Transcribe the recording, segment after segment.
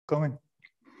coming.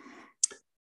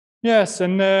 Yes,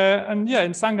 and yeah,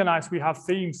 in Sangha Nights we have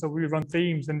themes, so we run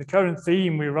themes, and the current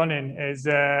theme we're running is,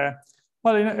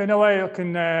 well, in a way,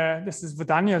 this is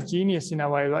Vedana's genius in a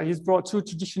way. Like, he's brought two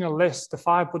traditional lists: the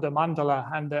 5 Buddha mandala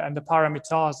and the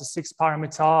paramitas, the 6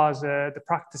 paramitas, the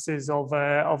practices of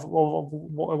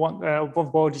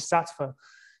Bodhisattva,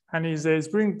 and he's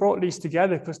brought these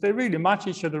together because they really match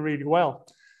each other really well.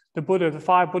 The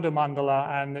 5 Buddha mandala,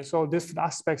 and it's all different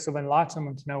aspects of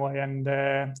enlightenment in a way, and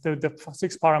the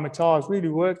 6 paramitas really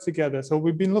work together. So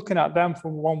we've been looking at them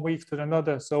from one week to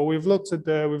another. So we've looked at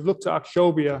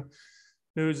Akshobhya,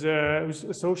 whose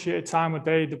associated time of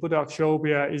day. The Buddha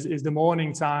Akshobhya is the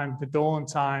morning time, the dawn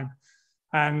time,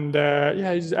 and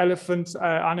yeah, his elephant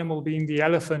animal being the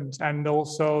elephant, and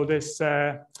also this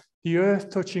the earth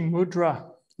touching mudra,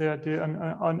 the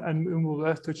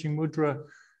earth touching mudra.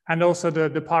 And also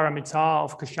the paramita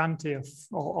of Kshanti,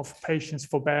 of patience,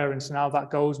 forbearance, and how that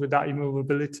goes with that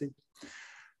immovability.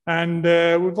 And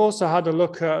we've also had a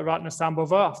look at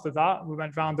Ratnasambhava after that. We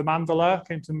went round the mandala,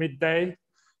 came to midday,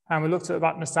 and we looked at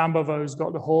Ratnasambhava, who's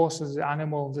got the horse as the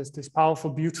animal, this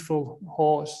powerful, beautiful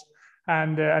horse,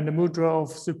 and the mudra of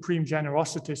supreme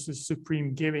generosity, so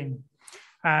supreme giving.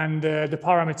 And the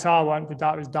paramita went with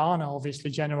that is dana, obviously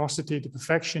generosity, the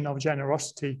perfection of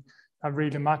generosity. I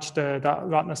really matched that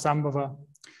Ratnasambhava.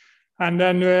 And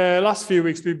then last few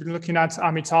weeks, we've been looking at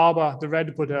Amitabha, the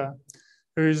red Buddha,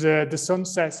 who's the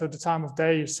sunset, so the time of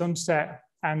day is sunset,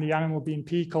 and the animal being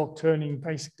peacock, turning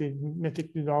basically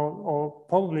mythically, or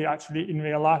probably actually in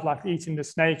real life, like eating the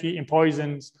snake, eating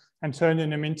poisons, and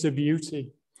turning them into beauty.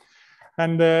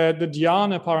 And the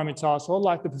dhyana paramita, so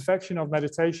like the perfection of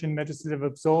meditation, meditative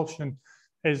absorption,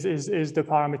 is the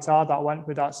paramita that went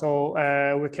with that. So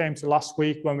we came to last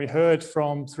week when we heard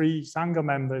from 3 Sangha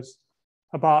members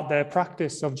about their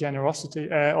practice of generosity,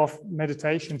 of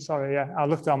meditation. Sorry, yeah, I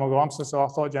looked at Amoghasiddhi, so I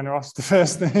thought generosity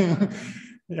first thing.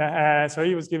 Yeah, so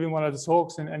he was giving one of the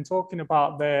talks and talking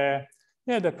about their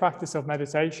practice of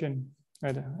meditation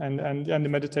and the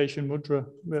meditation mudra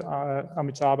that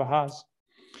Amitabha has.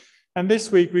 And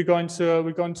this week we're going to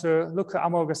look at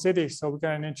Amoghasiddhi. So we're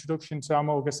getting an introduction to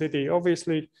Amoghasiddhi.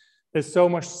 Obviously, there's so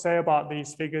much to say about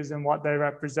these figures and what they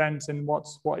represent and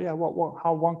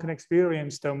how one can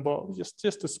experience them. But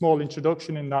just a small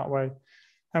introduction in that way.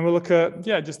 And we'll look at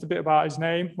just a bit about his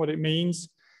name, what it means,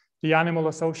 the animal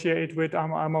associated with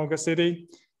Amoghasiddhi,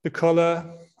 the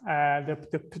color,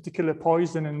 the particular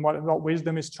poison and what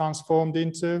wisdom is transformed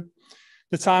into.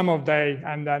 The time of day,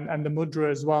 and the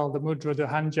mudra as well, the mudra, the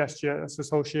hand gesture that's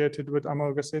associated with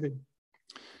Amoghasiddhi.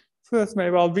 First,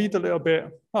 maybe I'll read a little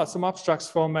bit, some abstracts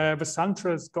from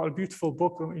Vasantra's got a beautiful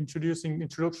book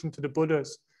introduction to the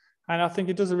Buddhas. And I think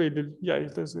it does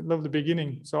it does a lovely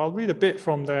beginning. So I'll read a bit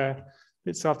from the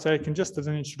bits I've taken just as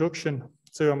an introduction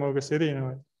to Amoghasiddhi in a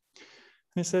way.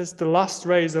 And it says, the last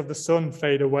rays of the sun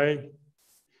fade away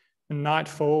and night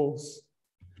falls.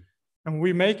 And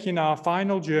we're making our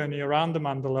final journey around the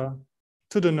mandala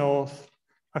to the north,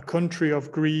 a country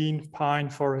of green pine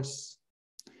forests.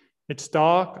 It's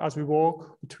dark as we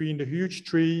walk between the huge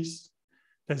trees.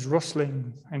 There's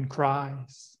rustling and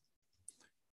cries.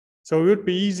 So it would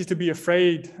be easy to be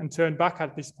afraid and turn back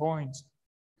at this point.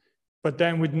 But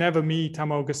then we'd never meet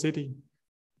Amoghasiddhi,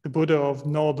 the Buddha of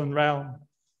Northern Realm.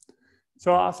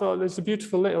 So I thought there's a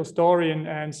beautiful little story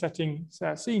and setting,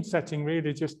 scene setting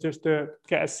really, just to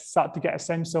start to get a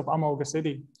sense of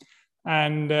Amoghasiddhi.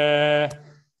 And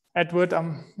Edward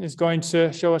is going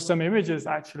to show us some images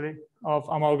actually of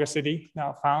Amoghasiddhi that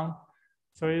I found.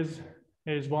 So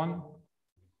here's one.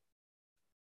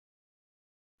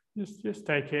 Just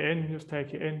take it in, just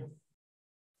take it in.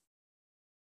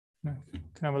 Can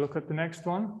have a look at the next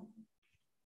one.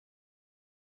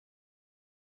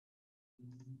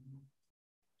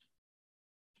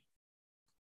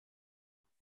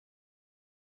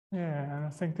 Yeah, and I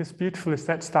think this beautifully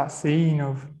sets that scene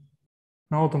of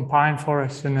northern pine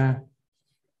forest and a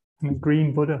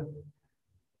green Buddha.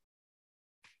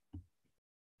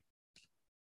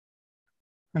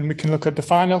 And we can look at the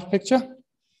final picture.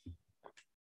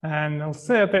 And I'll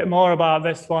say a bit more about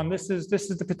this one. This is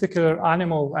the particular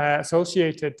animal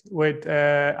associated with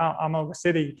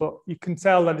Amoghasiddhi, but you can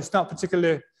tell that it's not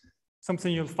particularly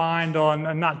something you'll find on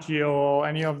a Nat Geo or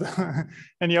any of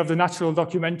the natural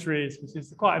documentaries, which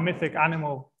is quite a mythic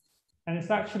animal. And it's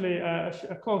actually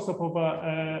a close-up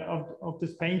of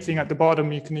this painting at the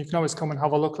bottom. You can always come and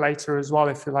have a look later as well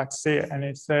if you like to see it. And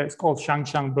it's called Shang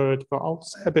Shang bird, but I'll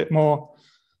say a bit more.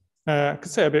 I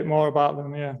could say a bit more about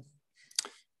them, yeah.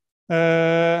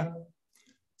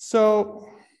 So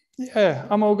yeah,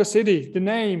 Amoghasiddhi. The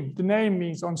name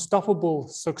means unstoppable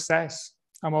success.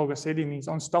 Amoghasiddhi means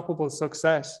unstoppable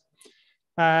success.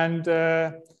 And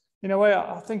in a way,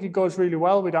 I think it goes really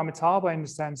well with Amitabha in the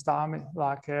sense that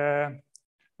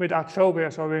with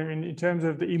Akshobhya, so in terms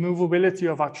of the immovability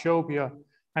of Akshobhya,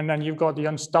 and then you've got the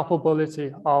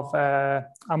unstoppability of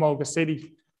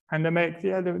Amoghasiddhi. And they make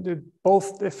they're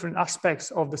both different aspects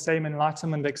of the same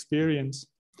enlightenment experience.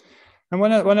 And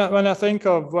when I think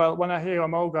of, well, when I hear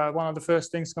Amogha, one of the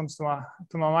first things comes to my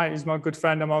mind is my good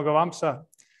friend Amoghasiddhi.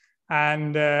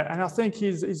 And I think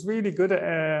he's really good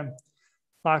at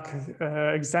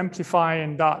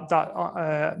exemplifying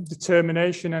that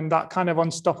determination and that kind of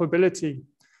unstoppability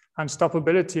and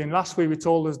stoppability. And last week we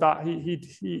told us that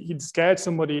he'd scared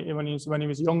somebody when he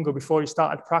was younger before he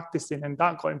started practicing, and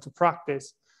that got him to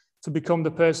practice to become the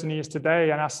person he is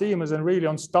today. And I see him as a really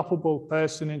unstoppable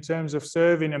person in terms of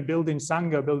serving and building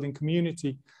Sangha, building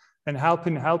community and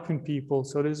helping people.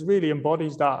 So this really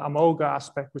embodies that Amogha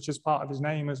aspect, which is part of his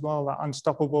name as well, that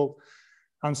unstoppable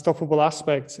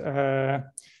aspect.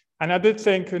 And I did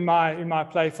think in my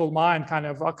playful mind, kind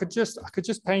of, I could just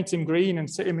paint him green and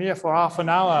sit him here for half an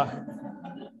hour.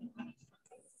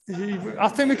 I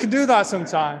think we could do that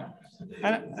sometime.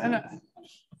 And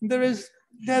there is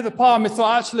the part of me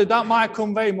thought, actually, that might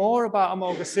convey more about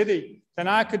Amoghasiddhi than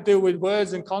I could do with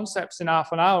words and concepts in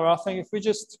half an hour. I think if we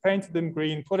just painted him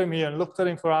green, put him here and looked at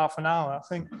him for half an hour,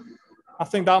 I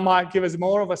think that might give us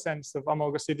more of a sense of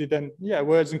Amoghasiddhi than,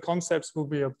 words and concepts will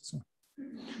be able to.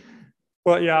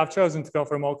 But yeah, I've chosen to go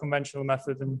for a more conventional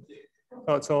method and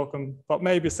talk. But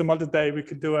maybe some other day we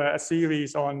could do a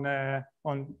series on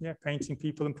painting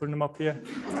people and putting them up here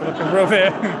so they can rub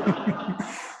it.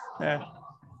 Yeah.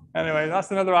 Anyway,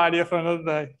 that's another idea for another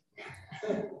day.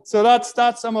 So that's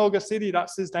Amoghasiddhi.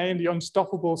 That's his name, the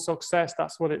unstoppable success.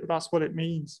 That's what it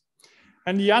means.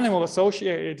 And the animal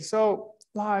associated. So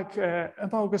like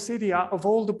Amoghasiddhi, of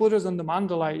all the Buddhas on the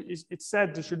mandala, it's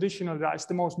said the traditional that it's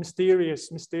the most mysterious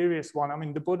one. I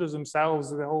mean, the Buddhas themselves,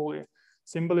 the whole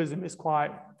symbolism is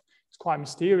quite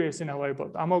mysterious in a way,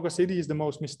 but Amoghasiddhi is the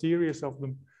most mysterious of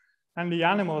them. And the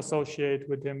animal associated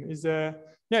with him is it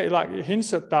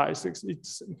hints at that.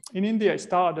 It's in India, it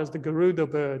started as the Garuda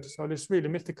bird, so this really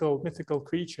mythical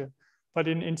creature. But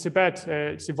in Tibet,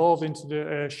 it's evolved into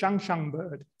the Shangshang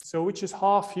bird, so which is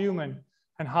half human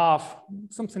and half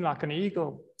something like an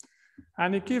eagle.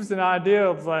 And it gives an idea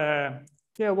of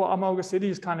what Amoghasiddhi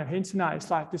is kind of hinting at. It's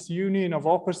like this union of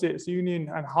opposites, union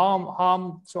and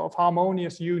sort of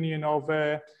harmonious union of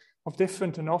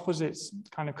different and opposites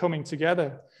kind of coming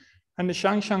together. And the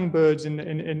Shangshang birds in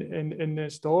the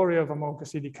story of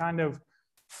Amoghasiddhi kind of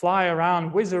fly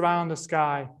around, whiz around the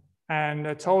sky,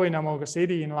 and towing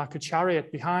Amoghasiddhi in like a chariot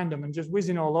behind them and just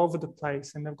whizzing all over the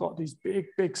place. And they've got these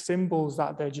big symbols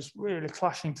that they're just really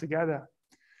clashing together.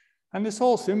 And this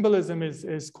whole symbolism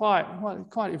is quite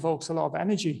evokes a lot of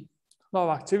energy, a lot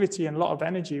of activity and a lot of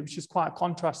energy, which is quite a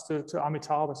contrast to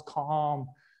Amitabha's calm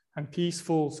and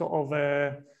peaceful sort of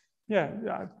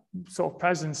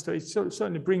presence. It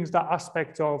certainly brings that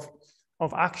aspect of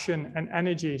action and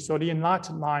energy. So the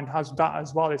enlightened mind has that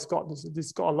as well. It's got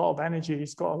a lot of energy.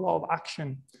 It's got a lot of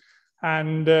action.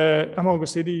 And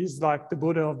Amoghasiddhi is like the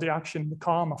Buddha of the action, the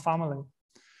karma family.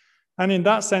 And in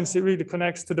that sense, it really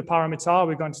connects to the paramita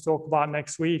we're going to talk about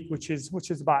next week, which is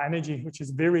about energy, which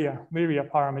is virya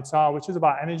paramita, which is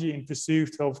about energy in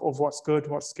pursuit of what's good,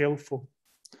 what's skillful.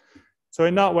 So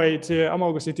in that way,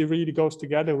 Amoghasiddhi really goes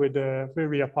together with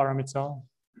virya paramita.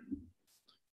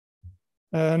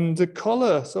 And the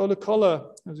color,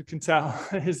 as you can tell,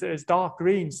 is dark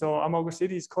green. So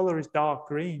Amoghasiddhi's color is dark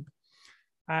green.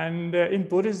 And in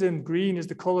Buddhism, green is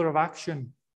the color of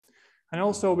action. And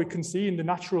also we can see in the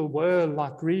natural world,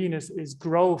 like green is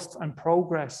growth and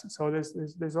progress. So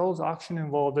there's also action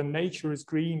involved, and nature is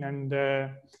green, and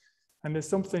there's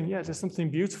something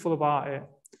beautiful about it.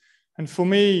 And for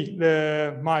me,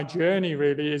 my journey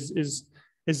really was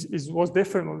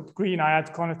different with green. I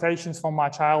had connotations from my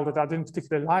childhood. I didn't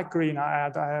particularly like green. I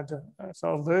had a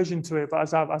sort of aversion to it. But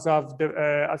as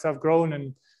I've grown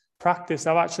and practiced,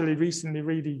 I've actually recently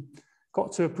really got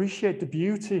to appreciate the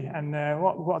beauty and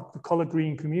what the color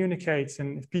green communicates.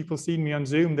 And if people see me on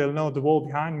Zoom, they'll know the wall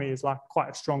behind me is like quite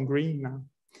a strong green now.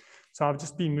 So I've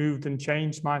just been moved and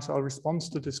changed my sort of response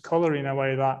to this color in a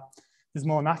way that is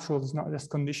more natural. It's not just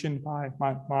conditioned by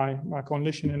my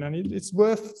conditioning. And it's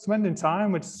worth spending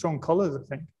time with strong colors, I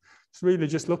think. It's really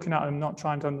just looking at them, not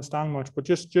trying to understand much, but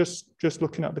just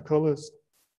looking at the colors.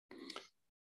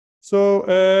 So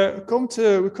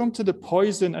we come to the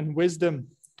poison and wisdom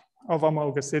of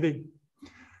Amoghasiddhi.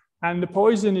 And the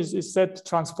poison is said to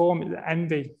transform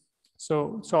envy.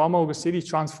 So Amoghasiddhi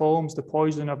transforms the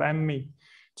poison of envy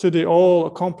to the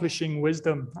all-accomplishing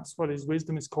wisdom. That's what his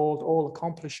wisdom is called,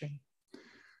 all-accomplishing.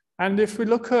 And if we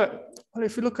look at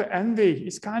envy,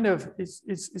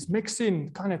 it's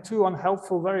mixing kind of two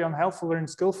unhelpful, very unhelpful and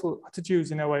skillful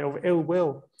attitudes in a way of ill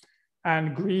will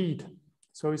and greed.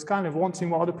 So it's kind of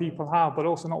wanting what other people have, but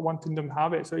also not wanting them to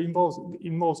have it. So it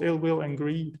involves ill will and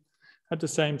greed at the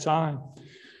same time.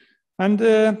 And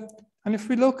if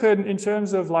we look at in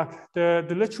terms of like the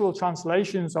literal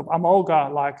translations of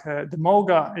Amogha, like the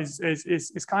Mogha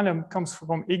is kind of comes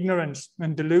from ignorance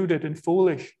and deluded and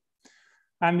foolish.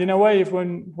 And in a way,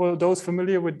 those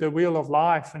familiar with the wheel of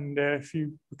life, and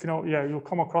you'll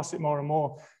come across it more and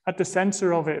more. At the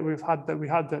center of it, we had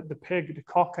the pig, the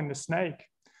cock, and the snake.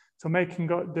 So making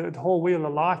the whole wheel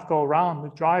of life go around, the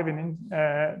driving in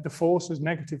the forces,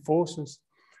 negative forces.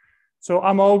 So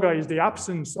Amogha is the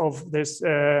absence of this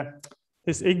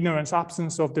ignorance,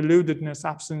 absence of deludedness,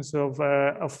 absence of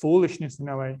foolishness in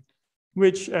a way,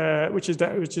 which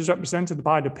is represented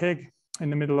by the pig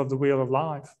in the middle of the wheel of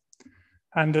life.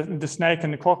 And the snake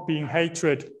and the clock being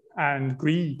hatred and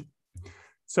greed.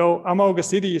 So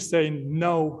Amoghasiddhi is saying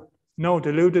no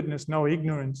deludedness, no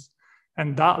ignorance.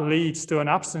 And that leads to an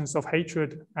absence of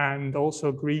hatred and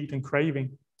also greed and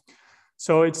craving.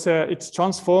 So it's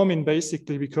transforming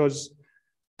basically, because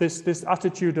this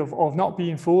attitude of not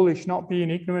being foolish, not being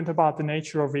ignorant about the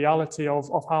nature of reality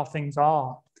of how things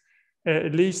are,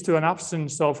 it leads to an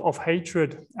absence of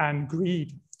hatred and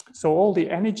greed. So all the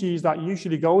energies that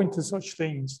usually go into such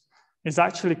things is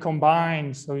actually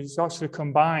combined. So it's actually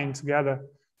combined together,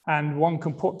 and one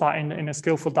can put that in a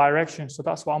skillful direction. So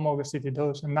that's what Amoghasiddhi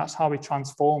does, and that's how it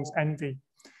transforms envy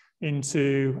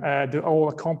into the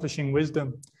all-accomplishing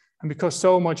wisdom. And because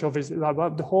so much of it,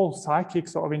 the whole psychic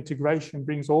sort of integration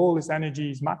brings all its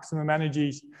energies, maximum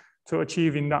energies, to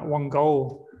achieving that one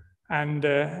goal.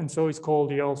 And so it's called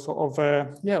the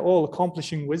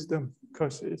all-accomplishing wisdom,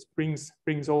 because it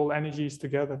brings all energies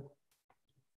together.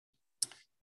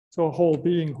 So whole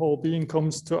being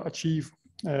comes to achieve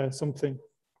something.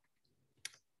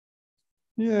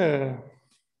 Yeah.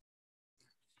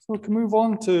 So we can move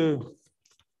on to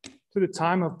the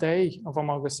time of day of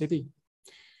Amoghasiddhi.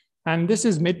 And this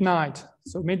is midnight.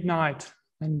 So midnight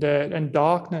and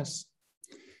darkness.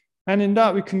 And in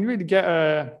that we can really get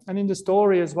and in the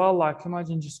story as well, like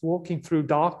imagine just walking through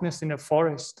darkness in a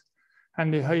forest,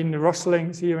 and in the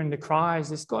rustlings here and the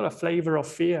cries, it's got a flavor of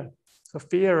fear. So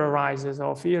fear arises,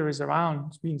 or fear is around,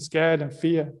 it's being scared and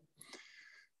fear.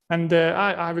 And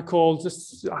I recall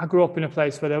I grew up in a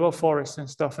place where there were forests and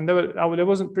stuff, and there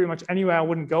wasn't pretty much anywhere I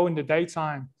wouldn't go in the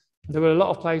daytime. There were a lot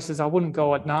of places I wouldn't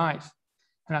go at night.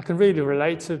 And I can really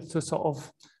relate to sort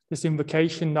of this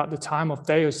invocation that the time of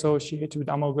day associated with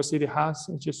Amoghasiddhi has.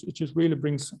 It just really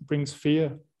brings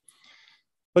fear.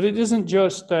 But it isn't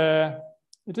just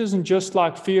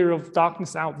like fear of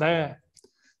darkness out there.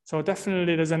 So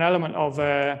definitely there's an element of,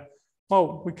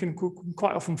 we can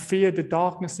quite often fear the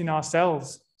darkness in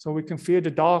ourselves. So we can fear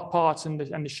the dark parts and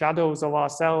the shadows of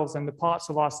ourselves, and the parts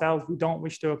of ourselves we don't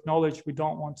wish to acknowledge, we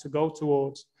don't want to go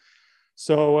towards.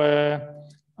 So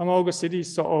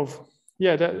Amoghasiddhi's sort of,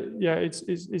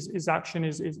 his action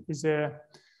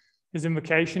his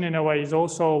invocation in a way is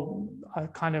also a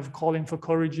kind of calling for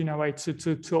courage in a way to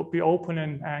be open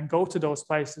and go to those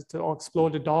places, to explore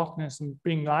the darkness and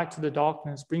bring light to the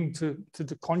darkness, bring to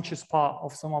the conscious part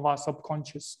of some of our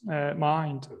subconscious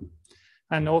mind.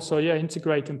 And also,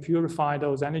 integrate and purify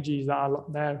those energies that are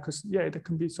there, because there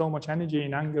can be so much energy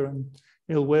in anger and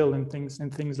ill will and things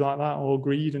like that, or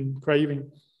greed and craving.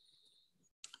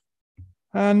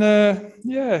 And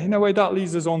in a way that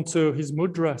leads us on to his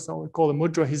mudra. So we call the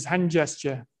mudra his hand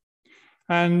gesture.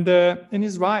 And in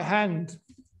his right hand,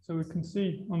 so we can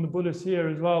see on the Buddhist here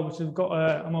as well, which has got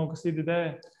Amoghasiddhi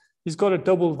there, he's got a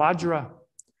double vajra.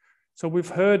 So we've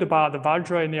heard about the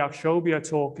vajra in the Akshobhya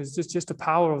talk. It's just the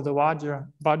power of the vajra.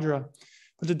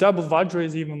 But the double vajra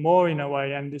is even more in a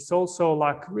way, and it's also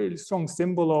like a really strong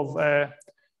symbol of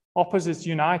opposites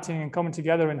uniting and coming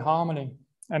together in harmony,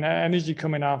 and energy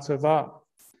coming out of that.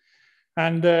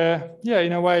 And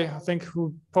in a way, I think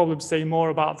we'll probably say more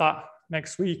about that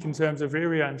next week in terms of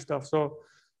virya and stuff. So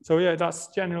that's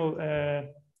general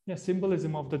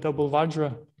symbolism of the double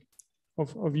vajra,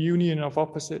 of union of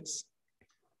opposites.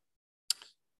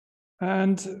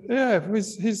 And we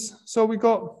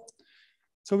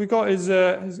got his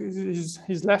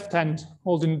left hand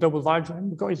holding the double vajra, and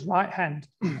we've got his right hand,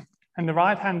 and the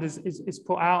right hand is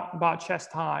put out about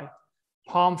chest high,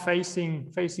 palm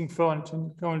facing front,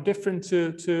 and going different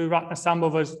to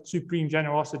Ratnasambhava's supreme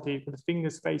generosity, with the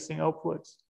fingers facing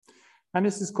upwards. And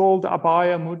this is called the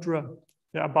Abhaya Mudra,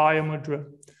 the Abhaya Mudra.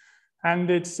 And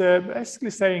it's basically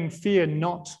saying fear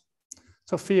not.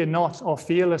 So fear not, or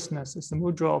fearlessness. It's the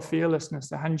mudra of fearlessness,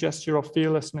 the hand gesture of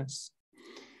fearlessness.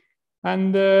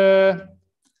 And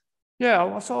yeah,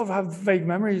 I sort of have vague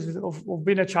memories of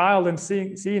being a child and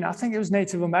seeing, I think it was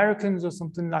Native Americans or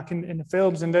something like in the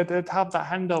films, and they'd have that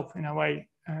hand up in a way.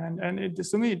 And it,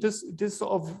 to me, it does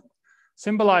sort of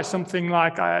symbolize something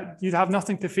like, you'd have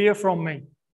nothing to fear from me.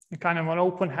 Kind of an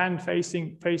open hand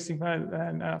facing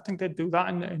and I think they do that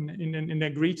in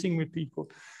their greeting with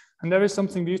people. And there is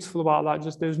something beautiful about that,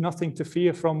 just there's nothing to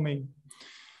fear from me.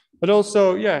 But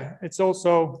also, yeah, it's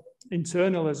also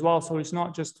internal as well, so it's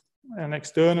not just an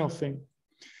external thing.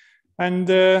 And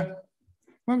when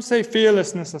we say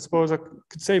fearlessness, I suppose I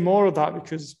could say more of that,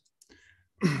 because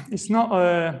it's not,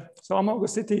 so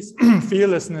Amoghasiddhi's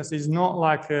fearlessness is not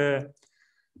like a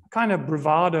kind of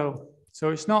bravado. So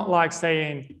it's not like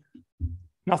saying,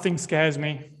 nothing scares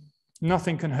me,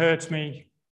 nothing can hurt me,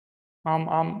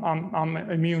 I'm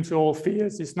immune to all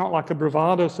fears. It's not like a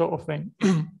bravado sort of thing.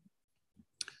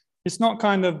 It's not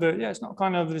kind of it's not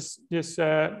kind of this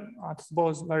I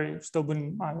suppose very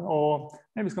stubborn, or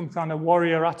maybe some kind of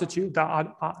warrior attitude that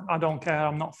I don't care,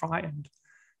 I'm not frightened.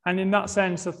 And in that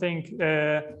sense, I think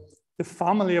the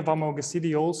family of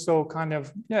Amoghasiddhi also kind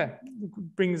of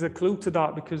brings a clue to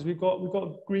that, because we've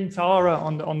got green Tara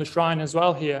on the shrine as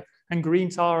well here, and green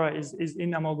Tara is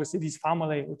in Amoghasiddhi's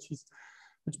family, which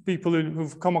people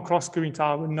who've come across green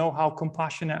Tara will know how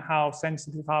compassionate, how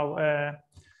sensitive, how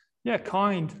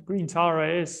kind green Tara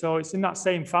is. So it's in that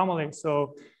same family.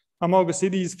 So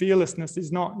Amoghasiddhi's fearlessness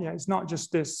is not, it's not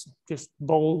just this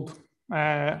bold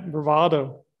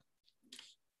bravado.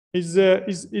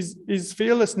 His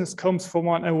fearlessness comes from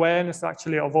an awareness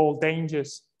actually of all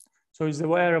dangers. So he's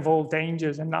aware of all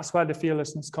dangers, and that's where the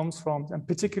fearlessness comes from, and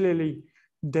particularly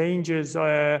dangers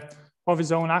of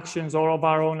his own actions or of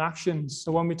our own actions.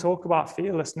 So when we talk about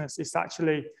fearlessness, it's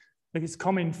actually it's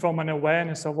coming from an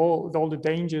awareness of all the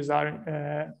dangers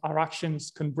our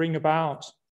actions can bring about.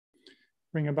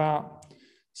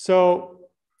 So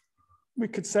we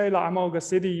could say that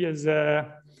Amoghasiddhi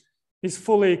is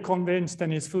fully convinced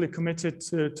and is fully committed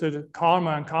to the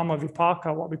karma and karma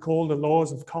vipaka, what we call the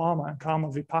laws of karma and karma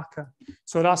vipaka.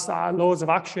 So that's our laws of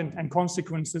action and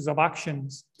consequences of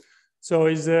actions. So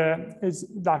is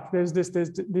like there's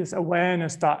this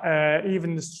awareness that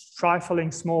even the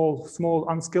trifling, small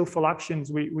unskillful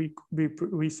actions we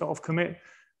sort of commit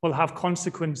will have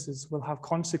consequences.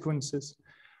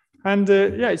 And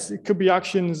it could be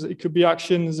actions. It could be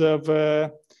actions of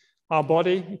our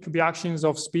body. It could be actions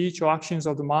of speech or actions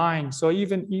of the mind. So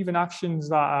even actions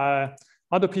that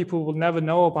other people will never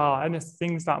know about, and it's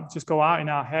things that just go out in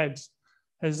our heads.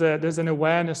 There's an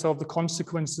awareness of the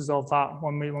consequences of that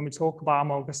when we talk about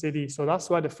Amoghasiddhi. So that's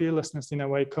where the fearlessness in a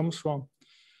way comes from,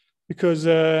 because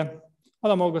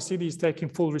Amoghasiddhi is taking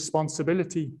full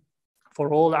responsibility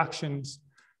for all actions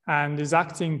and is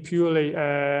acting purely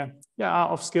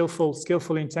out of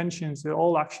skillful intentions.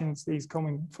 All actions he's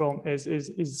coming from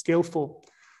is skillful.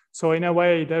 So in a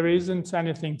way, there isn't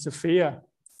anything to fear.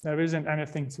 And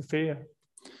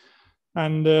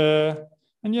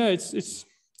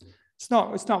it's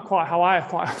not quite how I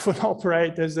quite often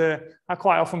operate. I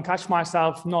quite often catch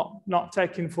myself not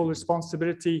taking full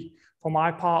responsibility for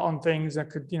my part on things. There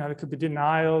could be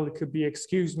denial, it could be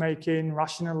excuse making,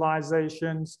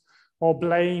 rationalizations, or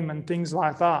blame and things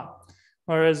like that.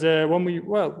 Whereas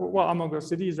what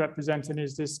Amoghasiddhi is representing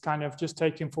is this kind of just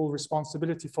taking full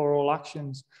responsibility for all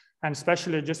actions, and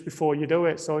especially just before you do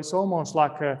it. So it's almost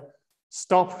like a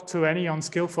stop to any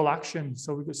unskillful action.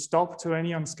 So we could stop to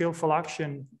any unskillful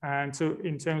action, and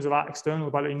in terms of that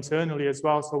external, but internally as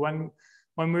well. So when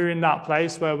we're in that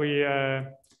place where we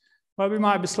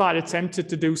might be slightly tempted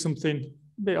to do something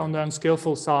a bit on the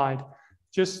unskillful side,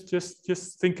 just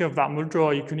think of that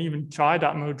mudra. You can even try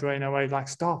that mudra in a way, like,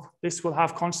 stop, this will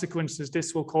have consequences,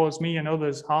 this will cause me and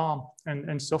others harm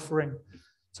and suffering.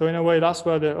 So in a way, that's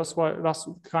where the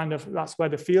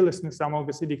fearlessness of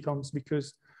Amoghasiddhi comes,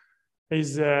 because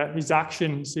his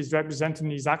actions, he's representing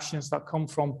these actions that come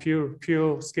from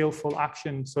pure skillful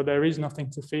action. So there is nothing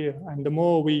to fear. And the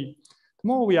more we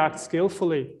act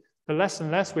skillfully, the less and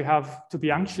less we have to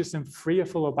be anxious and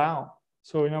fearful about.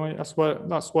 So in a way, that's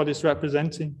what it's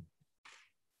representing.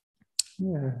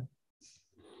 Yeah.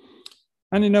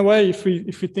 And in a way, if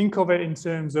we think of it in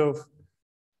terms of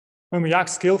when we act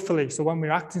skillfully, so when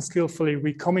we're acting skillfully,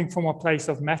 we're coming from a place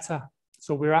of metta.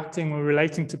 So we're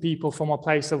relating to people from a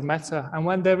place of metta. And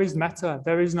when there is metta,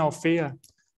 there is no fear.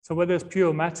 So where there's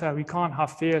pure metta, we can't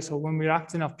have fear. So when we're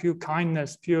acting of pure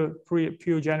kindness, pure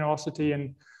generosity,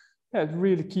 and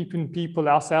really keeping people,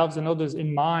 ourselves and others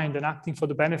in mind and acting for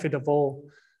the benefit of all,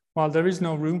 well, there is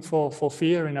no room for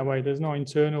fear in a way. There's no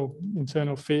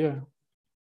internal fear.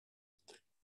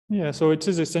 Yeah, so it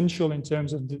is essential in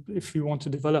terms of if you want to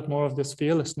develop more of this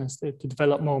fearlessness, to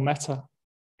develop more metta.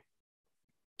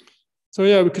 So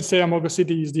yeah, we could say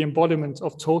Amoghasiddhi is the embodiment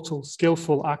of total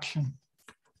skillful action.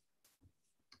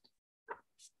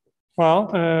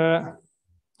 Well,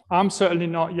 I'm certainly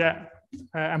not yet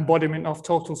embodiment of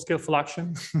total skillful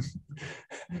action.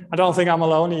 I don't think I'm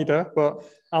alone either, but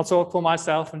I'll talk for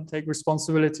myself and take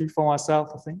responsibility for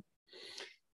myself, I think.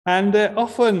 And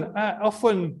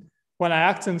often when I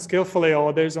act unskillfully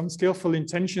or there's unskillful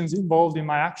intentions involved in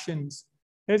my actions,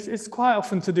 it's quite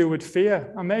often to do with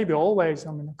fear, and maybe always.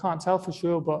 I mean, I can't tell for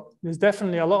sure, but there's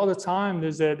definitely a lot of the time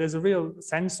there's a real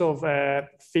sense of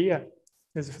fear.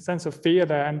 There's a sense of fear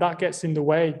there, and that gets in the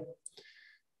way.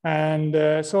 And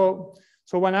so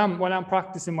when I'm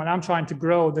practicing, when I'm trying to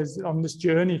grow, there's on this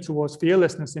journey towards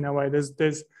fearlessness in a way.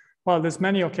 There's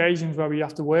many occasions where we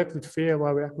have to work with fear,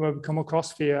 where we come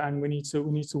across fear, and we need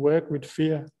to work with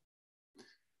fear.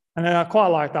 And I quite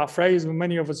like that phrase, when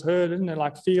many of us heard, isn't it?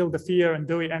 Like, feel the fear and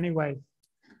do it anyway.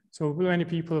 So many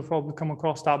people have probably come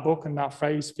across that book and that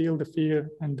phrase, feel the fear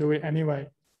and do it anyway.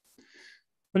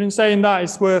 But in saying that,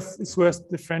 it's worth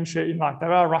differentiating. Like,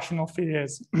 there are rational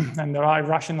fears and there are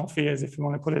irrational fears, if you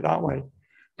want to put it that way.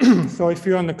 So if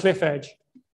you're on the cliff edge,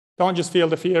 don't just feel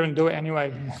the fear and do it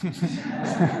anyway.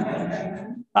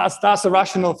 That's a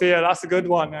rational fear. That's a good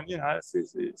one. And,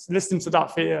 it's listen to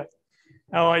that fear.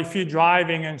 Or if you're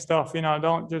driving and stuff,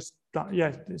 don't just,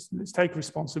 let's take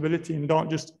responsibility and don't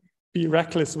just be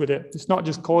reckless with it. It's not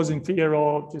just causing fear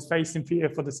or just facing fear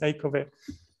for the sake of it.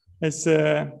 It's,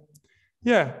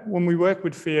 when we work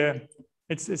with fear,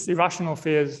 it's irrational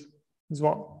fears is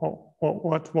what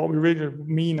we really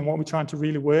mean and what we're trying to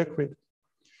really work with.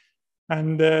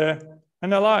 And I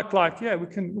like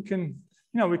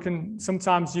we can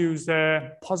sometimes use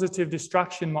positive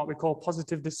distraction, what we call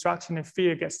positive distraction, if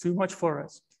fear gets too much for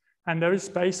us. And there is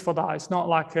space for that. It's not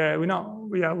like we're not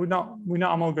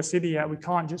Amoghasiddhi yet. We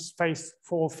can't just face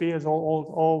 4 fears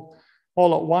all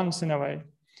at once in a way.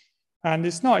 And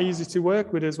it's not easy to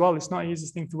work with as well. It's not the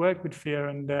easiest thing to work with fear.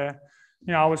 And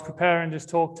I was preparing this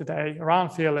talk today around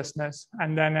fearlessness,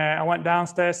 and then I went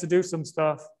downstairs to do some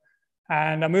stuff.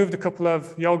 And I moved a couple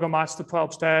of yoga mats to put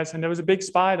upstairs, and there was a big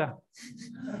spider.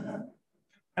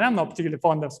 And I'm not particularly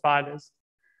fond of spiders.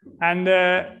 And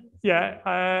I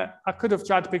could have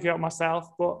tried to pick it up myself,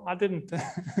 but I didn't.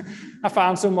 I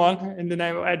found someone in the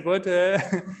name of Edward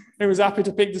who was happy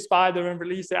to pick the spider and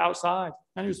release it outside.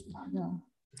 And he was,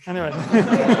 anyway.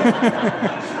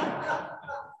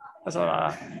 That's all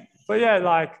right. But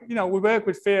we work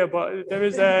with fear, but there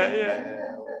is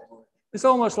it's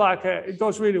almost like it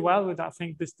goes really well with, I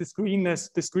think, this greenness,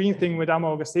 this green thing with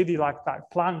Amoghasiddhi, like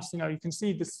that plants, you can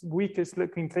see this weakest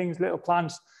looking things, little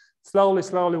plants,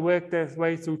 slowly work their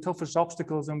way through toughest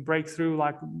obstacles and break through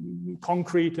like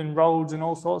concrete and roads and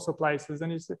all sorts of places.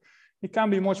 And it can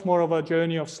be much more of a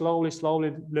journey of slowly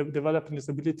developing this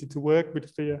ability to work with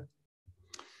fear.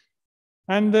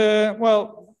 And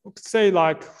we could say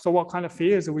so what kind of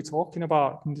fears are we talking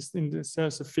about in this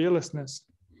sense of fearlessness?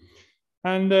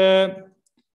 And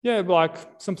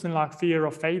something like fear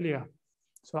of failure.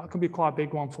 So that could be quite a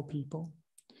big one for people.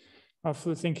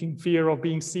 For thinking fear of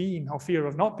being seen or fear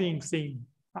of not being seen.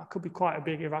 That could be quite a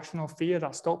big irrational fear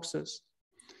that stops us.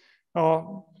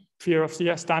 Or fear of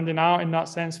standing out in that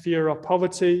sense, fear of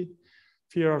poverty,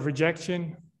 fear of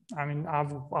rejection. I mean,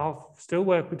 I've still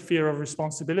worked with fear of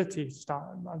responsibility.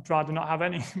 I'd rather not have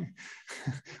any.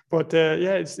 But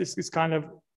it's kind of,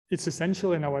 it's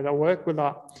essential in a way that I work with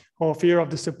that, or fear of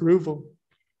disapproval.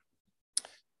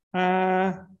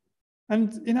 And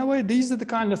in a way, these are the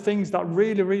kind of things that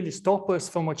really stop us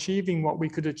from achieving what we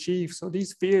could achieve. So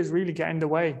these fears really get in the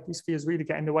way. These fears really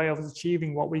get in the way of us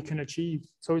achieving what we can achieve.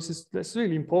 So it's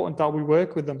really important that we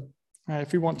work with them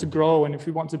if we want to grow and if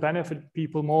we want to benefit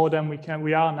people more than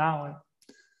we are now.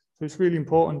 So it's really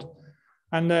important.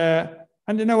 And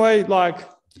in a way, there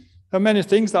are many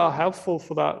things that are helpful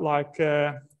for that,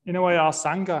 in a way, our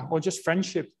Sangha, or just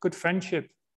friendship, good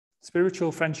friendship,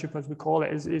 spiritual friendship, as we call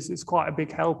it, is quite a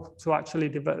big help to actually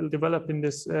developing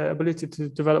this ability to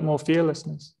develop more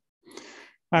fearlessness.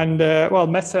 And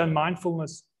metta and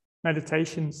mindfulness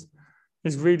meditations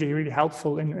is really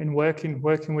helpful in working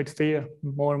with fear,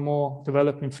 more and more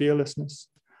developing fearlessness,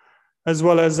 as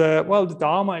well as the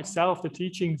Dharma itself, the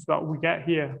teachings that we get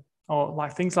here, or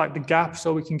things like the gap,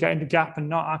 so we can get in the gap and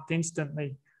not act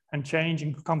instantly and change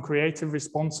and become creative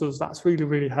responses. That's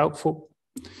really helpful.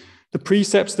 The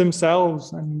precepts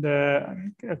themselves and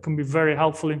can be very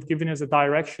helpful in giving us a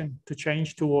direction to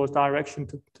change towards direction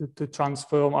to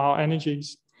transform our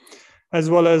energies. as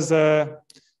well as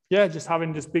just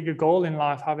having this bigger goal in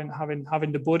life,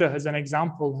 having the Buddha as an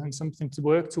example and something to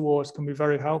work towards can be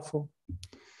very helpful.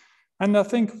 And I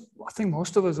think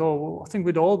most of us all, I think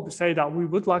we'd all say that we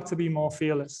would like to be more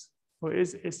fearless. But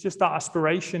it's just that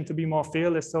aspiration to be more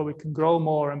fearless so we can grow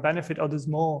more and benefit others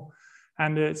more.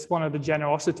 And it's one of the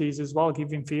generosities as well,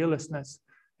 giving fearlessness.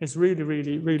 It's really,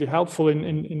 really, really helpful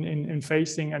in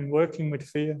facing and working with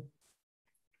fear.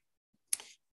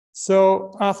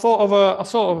 So I thought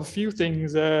of a few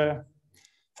things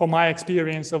from my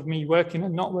experience of me working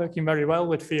and not working very well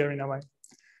with fear in a way.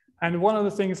 And one of the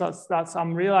things that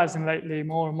I'm realizing lately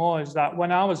more and more is that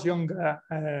when I was younger,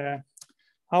 I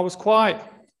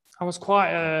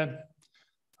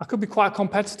could be quite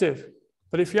competitive.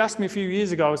 But if you asked me a few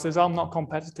years ago, I says I'm not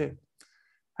competitive.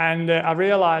 And I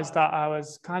realized that I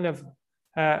was kind of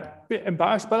a bit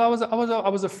embarrassed, but I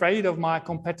was afraid of my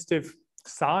competitive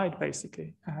side,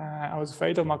 basically. I was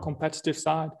afraid of my competitive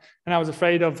side, and I was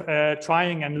afraid of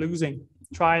trying and losing,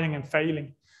 trying and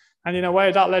failing. And in a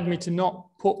way, that led me to not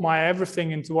put my everything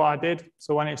into what I did.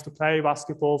 So when I used to play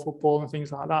basketball, football, and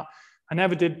things like that, I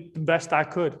never did the best I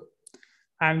could.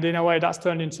 And in a way, that's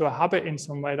turned into a habit in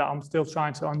some way that I'm still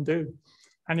trying to undo.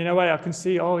 And in a way, I can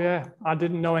see, oh yeah, I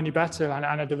didn't know any better, and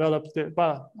I developed it.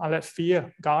 Well, I let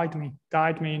fear guide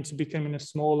me into becoming a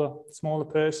smaller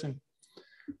person.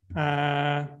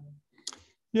 And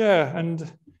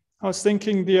I was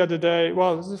thinking the other day,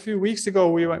 well, it was a few weeks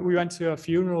ago, we went to a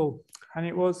funeral, and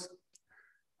it was,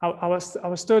 I was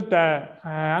stood there,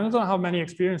 and I don't have many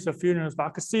experience of funerals, but I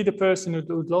could see the person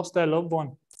who'd lost their loved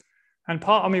one. And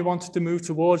part of me wanted to move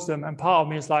towards them, and part of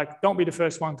me is like, don't be the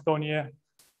first one to go near.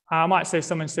 I might say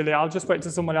something silly. I'll just wait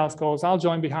till someone else goes. I'll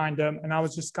join behind them. And I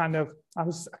was just I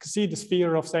could see this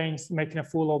fear of making a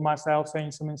fool of myself,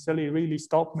 saying something silly really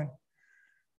stopped me.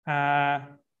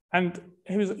 And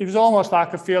it was almost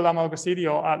like a feel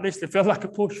Amoghasiddhi, or at least it felt like a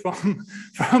push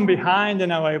from behind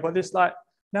in a way. But it's like,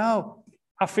 no,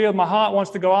 I feel my heart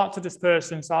wants to go out to this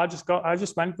person. So I just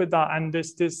went with that. And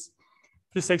this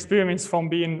experience from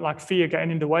being like fear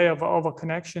getting in the way of a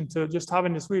connection to just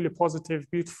having this really positive,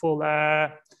 beautiful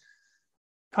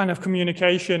kind of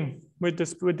communication with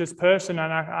this person,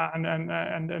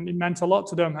 and it meant a lot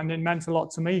to them, and it meant a lot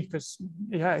to me, because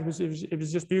it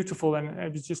was just beautiful, and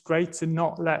it was just great to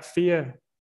not let fear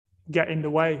get in the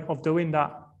way of doing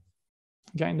that.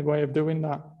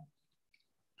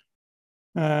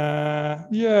 So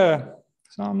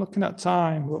I'm looking at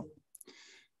time, but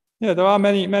yeah, there are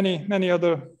many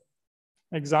other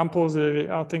examples that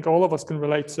I think all of us can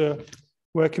relate to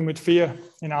working with fear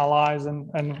in our lives,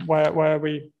 and where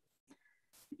we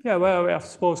I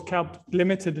suppose kept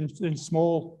limited and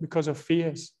small because of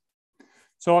fears.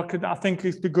 So I think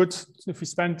it'd be good if we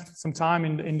spend some time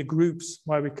in the groups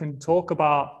where we can talk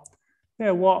about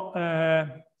what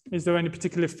is there any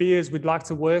particular fears we'd like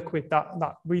to work with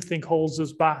that we think holds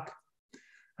us back.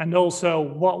 And also,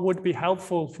 what would be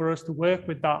helpful for us to work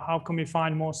with that? How can we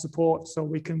find more support so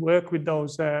we can work with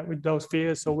those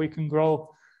fears, so we can grow,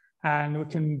 and we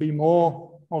can be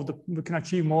we can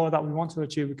achieve more that we want to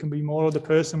achieve. We can be more of the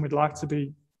person we'd like to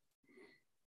be.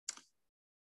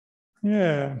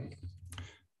 Yeah.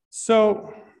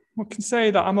 So we can say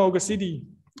that Amoghasiddhi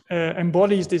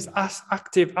embodies this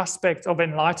active aspect of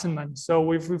enlightenment. So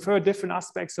we've heard different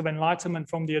aspects of enlightenment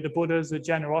from the other Buddhas: the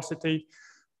generosity,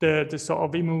 the sort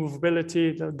of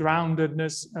immovability, the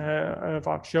groundedness of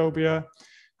Akshobhya,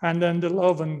 and then the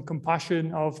love and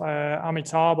compassion of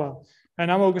Amitabha. And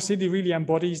Amoghasiddhi really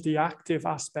embodies the active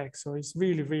aspect. So it's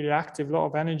really, really active, a lot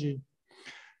of energy.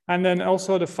 And then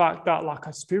also the fact that like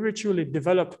a spiritually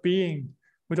developed being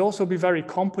would also be very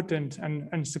competent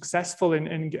and successful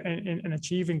in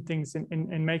achieving things,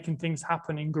 in making things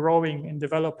happen, in growing, in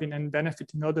developing and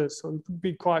benefiting others. So it would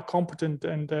be quite competent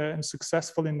and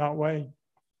successful in that way.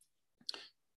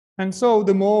 And so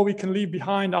the more we can leave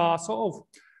behind our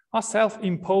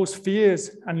self-imposed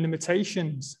fears and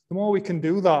limitations, the more we can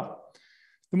do that,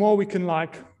 the more we can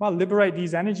liberate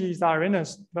these energies that are in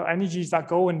us, the energies that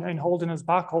go and holding us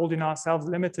back, holding ourselves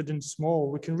limited and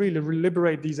small. We can really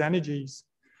liberate these energies.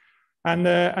 And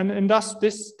thus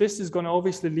this is going to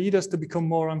obviously lead us to become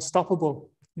more unstoppable.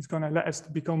 It's going to let us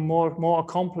become more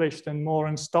accomplished and more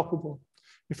unstoppable,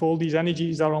 if all these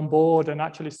energies are on board and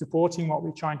actually supporting what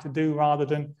we're trying to do rather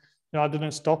than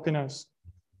stopping us.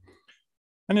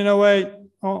 And in a way,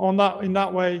 in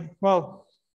that way, well,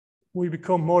 we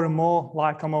become more and more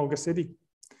like Amoghasiddhi.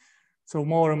 So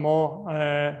more and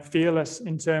more fearless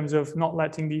in terms of not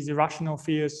letting these irrational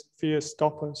fears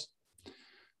stop us.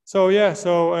 So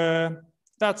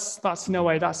that's in a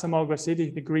way, that's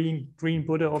Amoghasiddhi, the green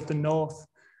Buddha of the North.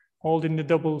 holding the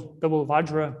double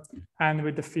Vajra, and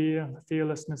with the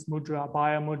fearlessness mudra,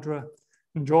 Abhaya mudra,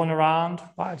 and drawn around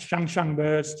by Shang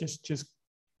birds, just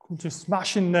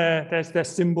smashing their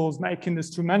symbols, making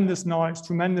this tremendous noise,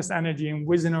 tremendous energy, and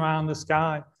whizzing around the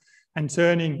sky, and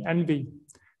turning envy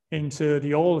into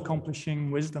the all-accomplishing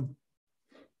wisdom.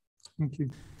 Thank you.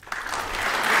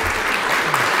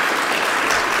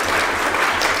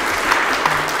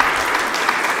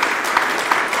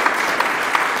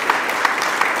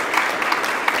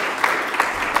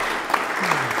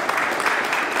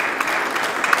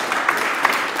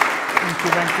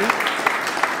 Thank you.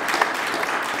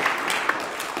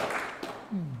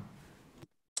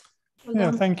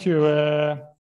 Yeah, thank you.